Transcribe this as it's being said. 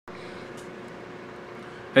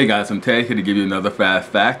Hey guys, I'm Ted here to give you another fast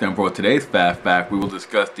fact, and for today's fast fact we will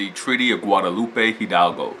discuss the Treaty of Guadalupe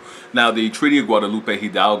Hidalgo. Now the Treaty of Guadalupe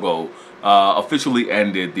Hidalgo officially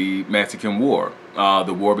ended the Mexican War,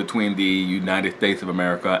 the war between the United States of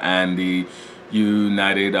America and the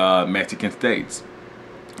United Mexican States.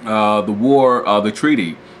 The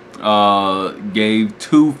treaty gave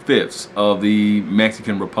 2/5 of the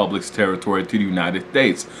Mexican Republic's territory to the United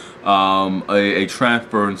States, a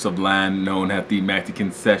transference of land known as the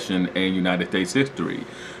Mexican Cession in United States history.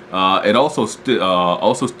 It also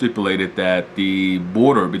stipulated that the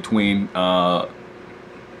border between the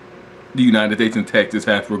United States and Texas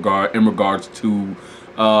in regards to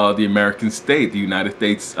the American state, the United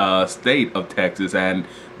States state of Texas, and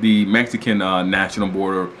the Mexican national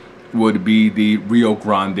border would be the Rio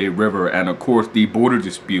Grande River. And of course the border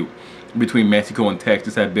dispute between Mexico and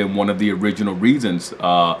Texas had been one of the original reasons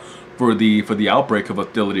for the outbreak of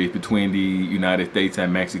hostilities between the United States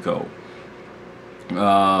and Mexico.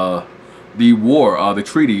 The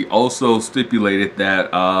treaty also stipulated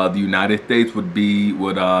that the United States would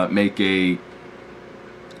make a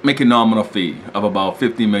nominal fee of about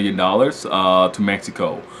 $50 million to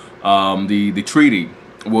Mexico. The treaty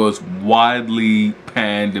was widely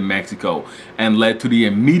panned in Mexico and led to the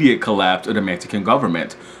immediate collapse of the Mexican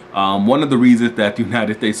government. One of the reasons that the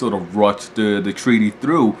United States sort of rushed the treaty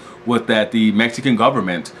through was that the Mexican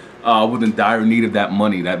government was in dire need of that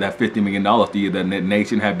money, that $50 million. The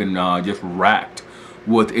nation had been just racked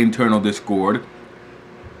with internal discord,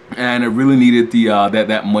 and it really needed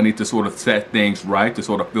that money to sort of set things right, to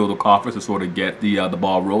sort of fill the coffers, to sort of get the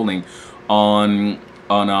ball rolling on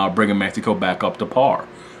bringing Mexico back up to par.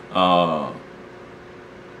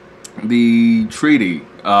 The treaty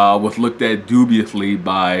was looked at dubiously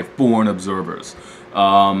by foreign observers.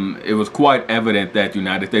 It was quite evident that the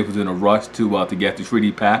United States was in a rush to get the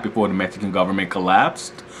treaty passed before the Mexican government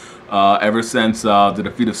collapsed. Ever since the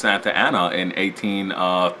defeat of Santa Anna in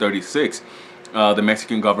 1836, the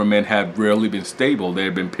Mexican government had rarely been stable. There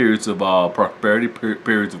had been periods of prosperity,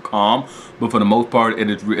 periods of calm, but for the most part, it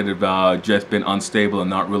had just been unstable and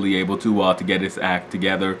not really able to get its act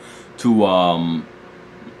together.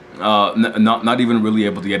 Not even really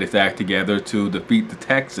able to get its act together to defeat the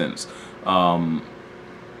Texans.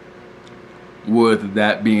 With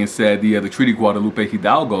that being said, the Treaty of Guadalupe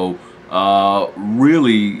Hidalgo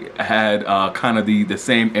really had kind of the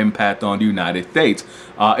same impact on the United States.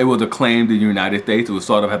 It was acclaimed in the United States. It was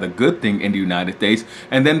sort of as a good thing in the United States,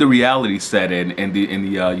 and then the reality set in the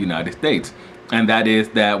United States, and that is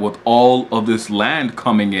that with all of this land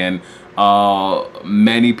coming in,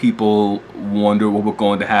 many people wonder what was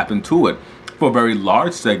going to happen to it. For a very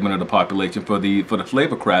large segment of the population, for the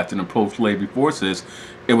slavocrats and the pro-slavery forces,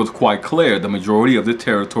 it was quite clear the majority of the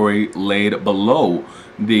territory laid below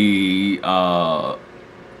the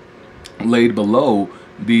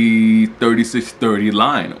 3630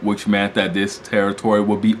 line, which meant that this territory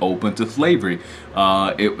would be open to slavery.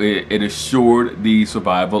 It assured the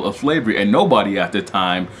survival of slavery, and nobody at the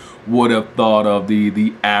time would have thought of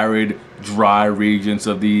the arid, dry regions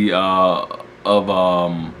of the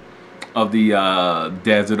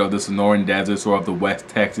desert, of the Sonoran deserts, or of the West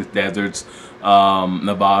Texas deserts,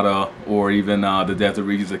 Nevada, or even the desert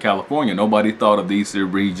regions of California. Nobody thought of these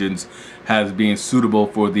regions as being suitable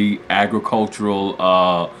for the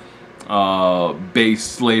agricultural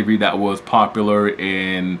based slavery that was popular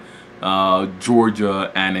in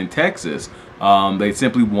Georgia and in Texas. They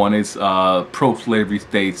simply wanted pro-slavery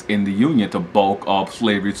states in the Union to bulk up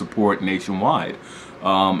slavery support nationwide.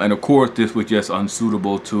 And of course, this was just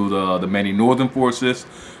unsuitable to the many northern forces,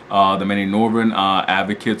 the many northern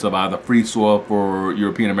advocates of either free soil for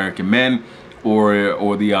European American men or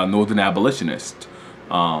the northern abolitionists.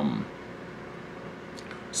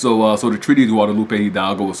 So the Treaty of Guadalupe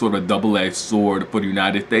Hidalgo was sort of a double-edged sword for the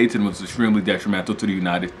United States, and was extremely detrimental to the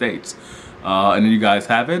United States. And then you guys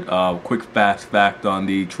have it. Quick fast fact on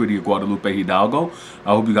the Treaty of Guadalupe Hidalgo.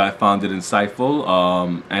 I hope you guys found it insightful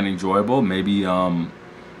and enjoyable, maybe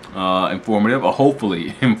informative, or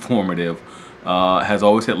hopefully informative. As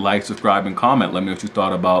always, hit like, subscribe, and comment. Let me know what you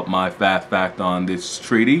thought about my fast fact on this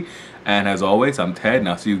treaty. And as always, I'm Ted, and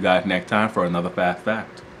I'll see you guys next time for another fast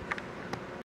fact.